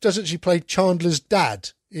 Doesn't she play Chandler's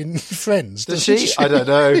dad in Friends? Does she? I don't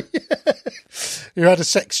know. Who had a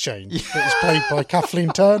sex change that was played by Kathleen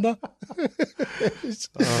Turner. It's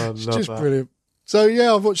just brilliant. So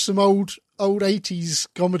yeah, I've watched some old 80s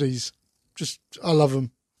comedies. I love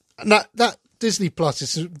them. And that Disney Plus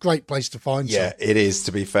is a great place to find some. Yeah, it is,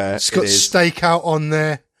 to be fair. It's got Stakeout on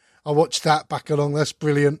there. I watched that back along. That's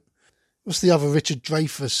brilliant. What's the other Richard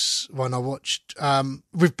Dreyfuss one I watched?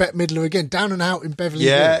 With Bette Midler again, Down and Out in Beverly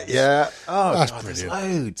Hills. Yeah. Oh, that's God, brilliant.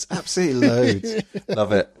 there's loads. Absolutely loads.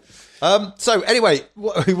 Love it. So anyway,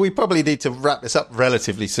 we probably need to wrap this up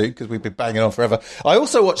relatively soon because we've been banging on forever. I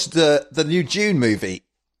also watched the new Dune movie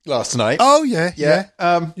last night. Oh, yeah.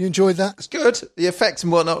 You enjoyed that? It's good. The effects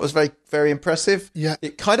and whatnot was very, very impressive. Yeah.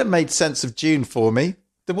 It kind of made sense of Dune for me.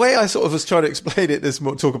 The way I sort of was trying to explain it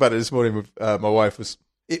talk about it this morning with my wife was,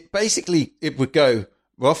 it would go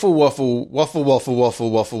waffle, waffle, waffle, waffle, waffle,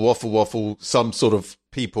 waffle, waffle, waffle, some sort of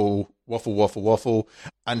people, waffle, waffle, waffle,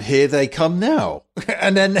 and here they come now.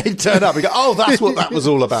 And then they turn up and go, oh, that's what that was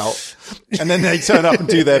all about. And then they turn up and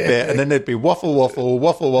do their bit, and then there'd be waffle, waffle,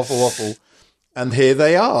 waffle, waffle, waffle. And here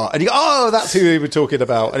they are. And you go, oh, that's who we were talking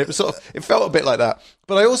about. And it was it felt a bit like that.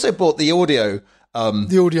 But I also bought the audio.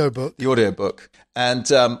 The audio book.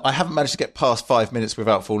 And I haven't managed to get past 5 minutes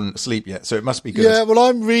without falling asleep yet. So it must be good. Yeah, well,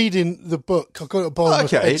 I'm reading the book. I've got it at the bottom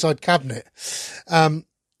of my bedside cabinet.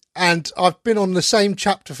 And I've been on the same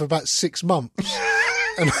chapter for about 6 months.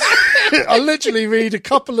 And I literally read a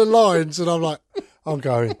couple of lines and I'm like, I'm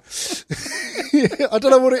going. I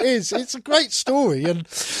don't know what it is. It's a great story. And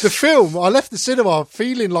the film, I left the cinema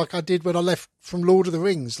feeling like I did when I left from Lord of the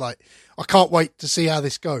Rings. Like, I can't wait to see how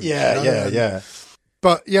this goes. Yeah.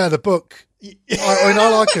 But yeah, the book, I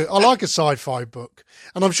like a sci-fi book.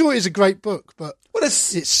 And I'm sure it is a great book, but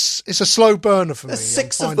it's a slow burner for me. There's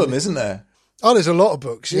 6 of them, isn't there? Oh, there's a lot of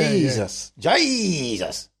books. Jesus.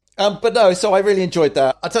 But no, so I really enjoyed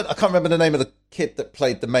that. I can't remember the name of the kid that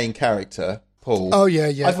played the main character, Paul. Oh,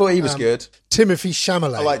 yeah. I thought he was good. Timothy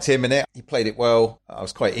Chalamet. I liked him in it. He played it well. I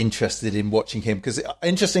was quite interested in watching him because,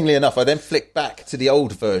 interestingly enough, I then flicked back to the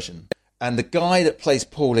old version. And the guy that plays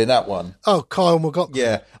Paul in that one. Oh, Kyle MacLachlan.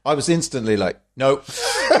 Yeah. I was instantly like, nope.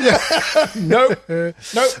 Nope.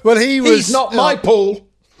 Well, he's not my Paul.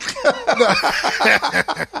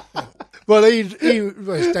 Well, it's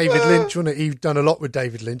David Lynch, wasn't it? He'd done a lot with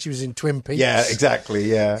David Lynch. He was in Twin Peaks. Yeah, exactly,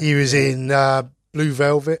 yeah. He was in Blue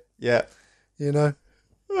Velvet. Yeah. You know?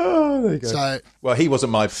 Oh, there you go. So, well, he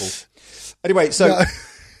wasn't my Paul. Anyway, so... No.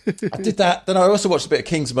 I did that. Then I also watched a bit of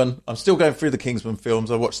Kingsman. I'm still going through the Kingsman films.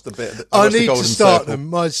 I watched the bit. I need to start them.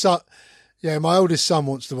 My son, my oldest son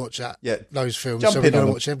wants to watch that. Yeah, those films. So we're going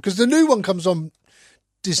to watch them because the new one comes on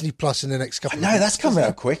Disney Plus in the next couple. No, that's coming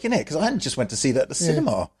out quick, isn't it? Because I just went to see that at the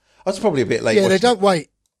cinema. I was probably a bit late. Yeah, they don't wait.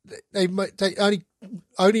 They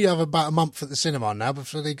only have about a month at the cinema now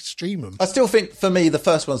before they stream them. I still think for me the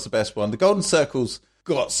first one's the best one. The Golden Circle's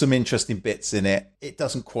got some interesting bits in it. It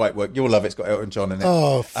doesn't quite work. You'll love it. It's got Elton John in it.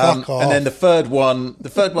 Oh, fuck off. And then the third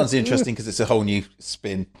one's interesting because it's a whole new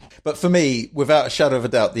spin. But for me, without a shadow of a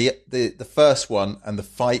doubt, the first one and the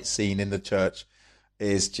fight scene in the church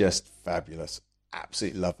is just fabulous.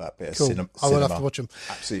 Absolutely love that bit of cinema. I will have to watch them.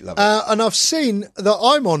 Absolutely love it. And I've seen that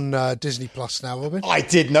I'm on Disney Plus now, Robin. I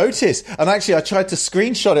did notice. And actually, I tried to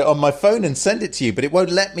screenshot it on my phone and send it to you, but it won't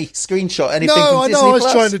let me screenshot anything from Disney Plus. I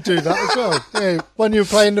was trying to do that as well. Yeah, when you were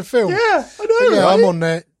playing the film. Yeah, I know, yeah, right? I'm on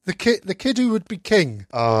there. The kid who would be king.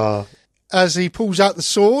 As he pulls out the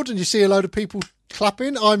sword and you see a load of people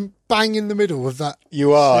clapping, I'm bang in the middle of that.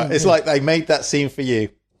 You are. Scene. It's like they made that scene for you.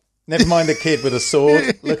 Never mind the kid with a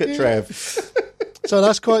sword. Look at Trev. So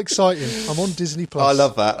that's quite exciting. I'm on Disney Plus. I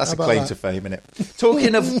love that. That's a claim to fame, isn't it?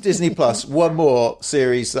 Talking of Disney Plus, one more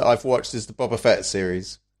series that I've watched is the Boba Fett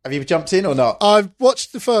series. Have you jumped in or not? I've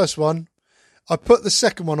watched the first one. I put the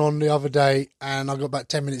second one on the other day and I got about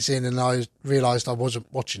 10 minutes in and I realised I wasn't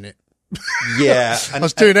watching it. Yeah. I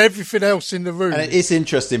was doing everything else in the room. And it is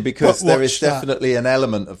interesting because there is definitely an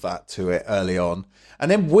element of that to it early on.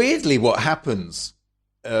 And then weirdly what happens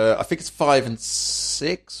I think it's 5 and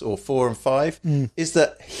 6 or 4 and 5, is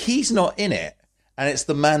that he's not in it, and it's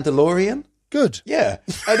the Mandalorian. Good. Yeah.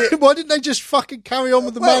 Why didn't they just fucking carry on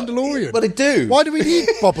with the Mandalorian? Well, they do. Why do we need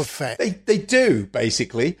Boba Fett? They do,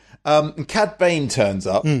 basically. And Cad Bane turns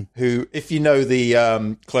up, who, if you know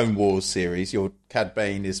the Clone Wars series, Cad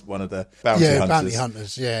Bane is one of the bounty hunters. Yeah, bounty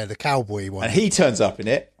hunters. Yeah, the cowboy one. And he turns up in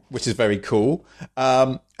it, which is very cool.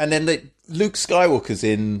 And then Luke Skywalker's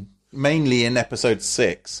mainly in episode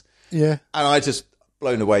 6. Yeah. And I just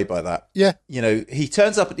blown away by that. Yeah. You know, he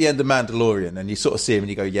turns up at the end of Mandalorian and you sort of see him and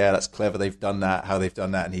you go, yeah, that's clever. They've done that, how they've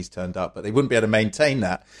done that. And he's turned up, but they wouldn't be able to maintain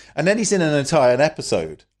that. And then he's in an entire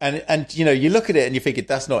episode. And you know, you look at it and you think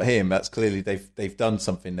that's not him. That's clearly they've done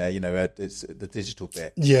something there, you know, it's the digital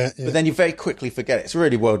bit. Yeah. But then you very quickly forget it. It's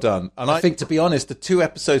really well done. And I think, to be honest, the 2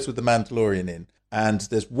 episodes with the Mandalorian in, and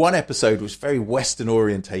there's one episode which is very Western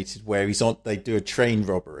orientated where they do a train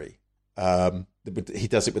robbery. He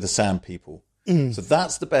does it with the Sand People. So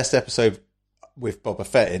that's the best episode with Boba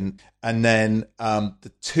Fett in. And then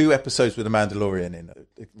the 2 episodes with the Mandalorian in are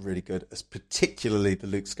really good, particularly the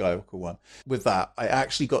Luke Skywalker one. With that, I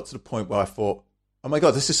actually got to the point where I thought, oh my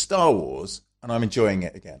God, this is Star Wars, and I'm enjoying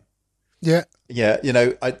it again. Yeah. Yeah, you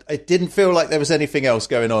know, I didn't feel like there was anything else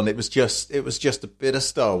going on. It was just a bit of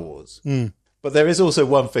Star Wars. But there is also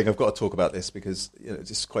one thing, I've got to talk about this because, you know,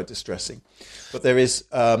 it's quite distressing. But there is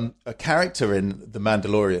a character in The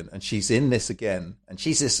Mandalorian, and she's in this again. And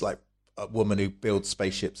she's this, like, a woman who builds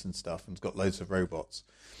spaceships and stuff and has got loads of robots.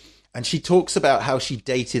 And she talks about how she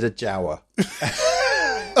dated a Jawa. And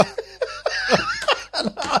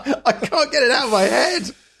I can't get it out of my head.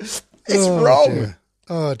 It's wrong. Dear.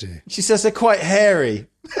 Oh, dear. She says they're quite hairy.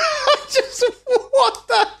 Just, what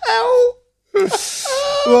the hell?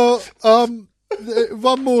 Well,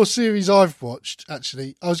 one more series I've watched,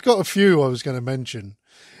 actually. I've got a few I was going to mention.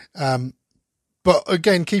 But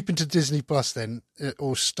again, keeping to Disney Plus then,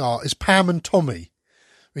 or Star, is Pam and Tommy,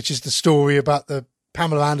 which is the story about the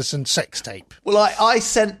Pamela Anderson sex tape. Well, I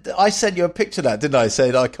sent you a picture of that, didn't I?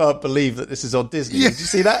 Saying, I can't believe that this is on Disney. Yeah. Did you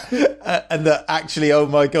see that? And that actually, oh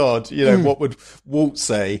my God, you know, what would Walt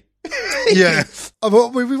say? Yeah.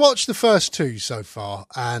 We watched the first 2 so far,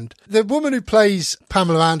 and the woman who plays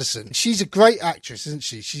Pamela Anderson, she's a great actress, isn't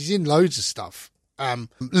she? She's in loads of stuff.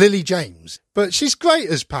 Lily James. But she's great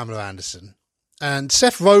as Pamela Anderson. And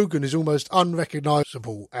Seth Rogen is almost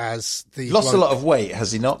unrecognisable as the... Lost a lot of weight,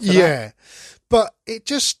 has he not? Yeah. But it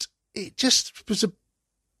just was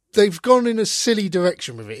they've gone in a silly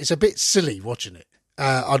direction with it. It's a bit silly watching it.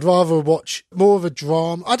 I'd rather watch more of a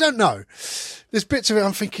drama. I don't know. There's bits of it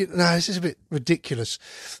I'm thinking, no, this is a bit ridiculous.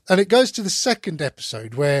 And it goes to the second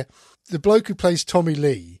episode where the bloke who plays Tommy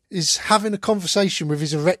Lee is having a conversation with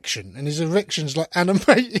his erection, and his erection's like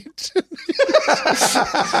animated. So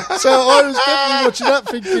I was definitely watching that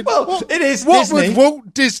thinking, well, it is what Disney. Would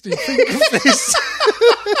Walt Disney think of this?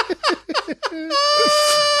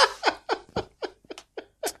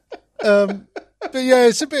 But yeah,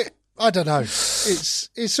 it's a bit, I don't know.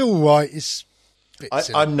 It's all right. It's a bit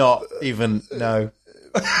silly. I'm not even, no.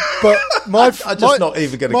 But I'm just not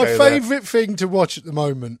even going to go there. My favourite thing to watch at the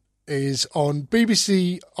moment is on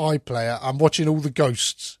BBC iPlayer. I'm watching all the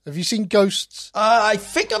Ghosts. Have you seen Ghosts? I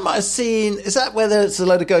think I might have seen, is that where there's a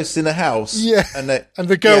load of ghosts in the house? Yeah, and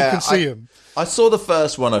the girl can see them. I saw the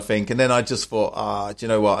first one, I think, and then I just thought, do you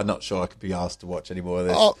know what? I'm not sure I could be asked to watch any more of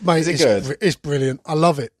this. Oh, mate, is it good? It's brilliant. I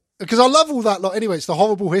love it. Because I love all that lot anyway. It's the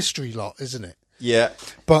horrible history lot, isn't it? Yeah.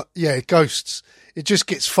 But yeah, Ghosts, it just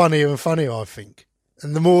gets funnier and funnier, I think.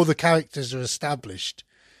 And the more the characters are established,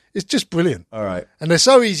 it's just brilliant. All right. And they're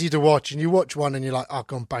so easy to watch, and you watch one and you're like, oh,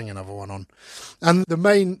 go and bang another one on. And the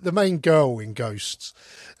main girl in Ghosts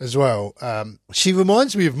as well, she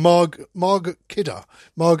reminds me of Margot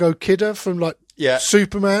Kidder from like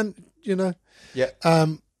Superman, you know? Yeah.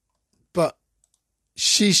 But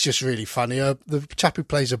she's just really funny. The chap who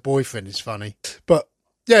plays her boyfriend is funny. But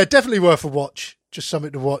yeah, definitely worth a watch. Just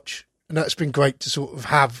something to watch. And that's been great to sort of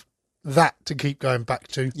have that to keep going back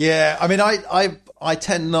to. Yeah, I mean, I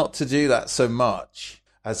tend not to do that so much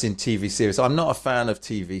as in TV series. I'm not a fan of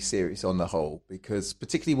TV series on the whole, because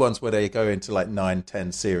particularly ones where they go into like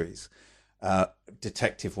 9-10 series,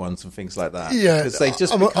 detective ones and things like that. Yeah, they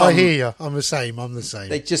just I hear you. I'm the same.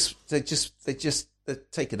 They're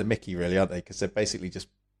taking the mickey, really, aren't they? Because they're basically just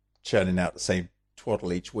churning out the same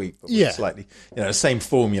twaddle each week, but with slightly, same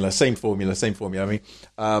formula. I mean,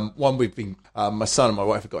 one we've been, my son and my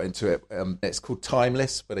wife have got into it. It's called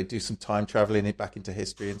Timeless, where they do some time traveling back into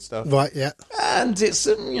history and stuff. Right, yeah. And it's,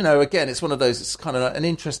 again, it's one of those, it's kind of an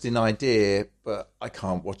interesting idea, but I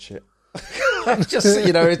can't watch it. just,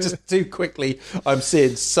 you know, it's just too quickly. I'm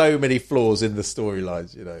seeing so many flaws in the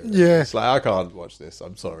storylines, you know. Yeah. It's like, I can't watch this.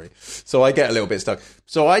 I'm sorry. So I get a little bit stuck.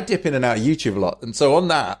 So I dip in and out of YouTube a lot. And so on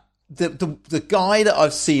that, the guy that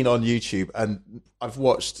I've seen on YouTube, and I've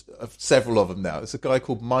watched several of them now, is a guy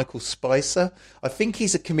called Michael Spicer. I think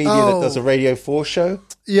he's a comedian that does a Radio 4 show.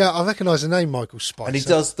 Yeah, I recognise the name Michael Spicer. And he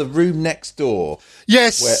does The Room Next Door.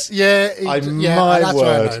 Yes, yeah. My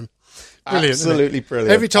word. Brilliant, absolutely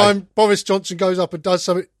brilliant. Every time Boris Johnson goes up and does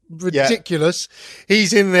something ridiculous,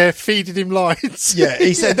 he's in there feeding him lines. Yeah,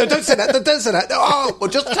 he said, no, don't say that, don't say that. Oh,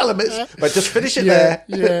 well, just tell him but just finish it there.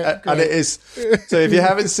 Yeah, and it is. So if you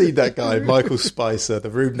haven't seen that guy, Michael Spicer,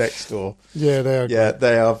 The Room Next Door. Yeah, they are. Yeah,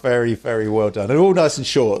 they are very, very well done. And all nice and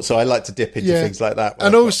short, so I like to dip into things like that.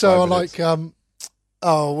 And also I like,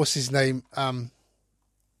 what's his name?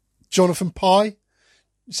 Jonathan Pye.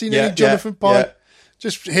 Seen any Jonathan Pye? Yeah.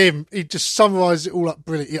 Just him, he just summarises it all up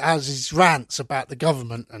brilliantly. He has his rants about the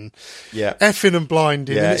government and effing and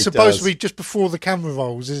blinding. Yeah, and it's supposed to be just before the camera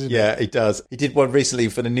rolls, isn't it? Yeah, he does. He did one recently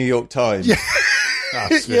for the New York Times. Yeah.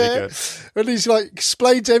 That's really good. And he's like,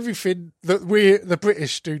 explains everything that we, the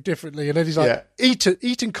British, do differently. And then he's like,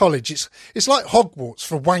 Eton College, it's like Hogwarts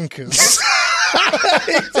for wankers.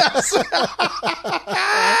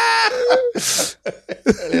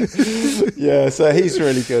 Yeah, so he's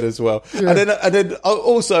really good as well. Yeah. And then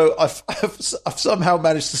also I've somehow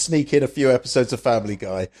managed to sneak in a few episodes of Family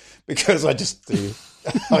Guy because I just do.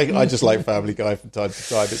 I just like Family Guy from time to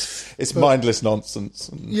time. It's mindless nonsense.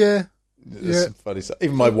 And there's some funny stuff.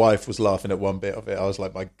 Even my wife was laughing at one bit of it. I was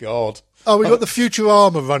like, my God. Oh, we got the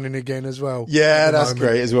Futurama running again as well. Yeah, that's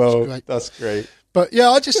great as well. That's great. But yeah,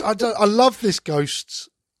 I love this Ghosts.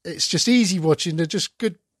 It's just easy watching. They're just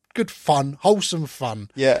good fun, wholesome fun.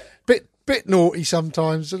 Yeah, bit naughty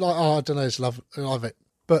sometimes. Like I don't know, I love it.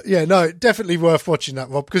 But yeah, no, definitely worth watching that,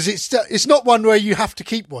 Rob, because it's not one where you have to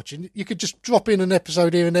keep watching. You could just drop in an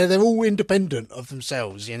episode here and there. They're all independent of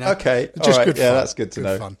themselves, you know. Okay, just all right. Good fun. That's good to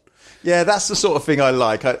know. Fun. Yeah, that's the sort of thing I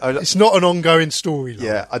like. It's not an ongoing story.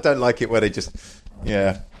 Yeah, I don't like it where they just.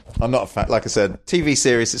 Yeah, I'm not a fan. Like I said, TV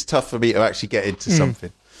series. It's tough for me to actually get into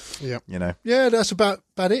something. Yeah, you know. Yeah, that's about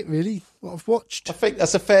it, really. What I've watched. I think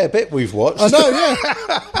that's a fair bit we've watched. I know. Yeah,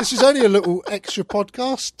 this is only a little extra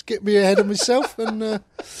podcast to get me ahead of myself, and we're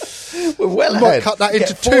well ahead. Might cut that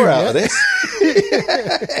into 2 out of this.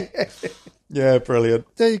 Yeah, brilliant.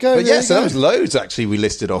 There you go. But yes, that was loads actually we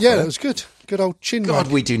listed off. Yeah, that was good. Good old chin.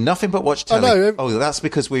 God, we do nothing but watch telly. I know. Oh, that's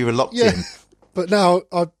because we were locked in. But now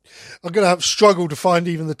I'm going to have struggle to find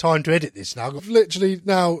even the time to edit this now. I've literally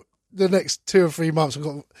now the next 2 or 3 months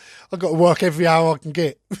I've got to work every hour I can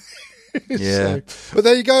get. Yeah. But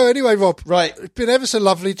there you go. Anyway, Rob. Right. It's been ever so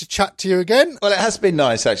lovely to chat to you again. Well, it has been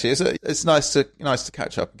nice actually. It's nice to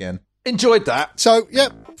catch up again. Enjoyed that. So,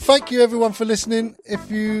 thank you everyone for listening. If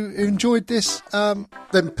you enjoyed this,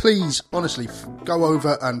 then please, honestly, go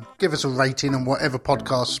over and give us a rating on whatever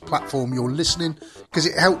podcast platform you're listening, because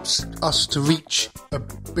it helps us to reach a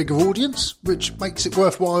bigger audience, which makes it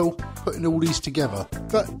worthwhile putting all these together.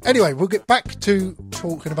 But anyway, we'll get back to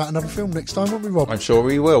talking about another film next time, won't we, Rob? I'm sure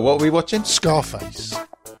we will. What are we watching? Scarface.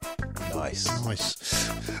 Nice.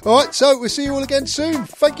 All right, so we'll see you all again soon.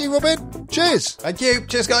 Thank you, Robin. Cheers. Thank you.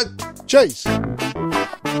 Cheers, guys. Cheers. The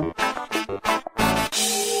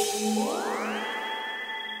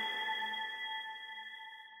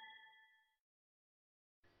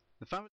family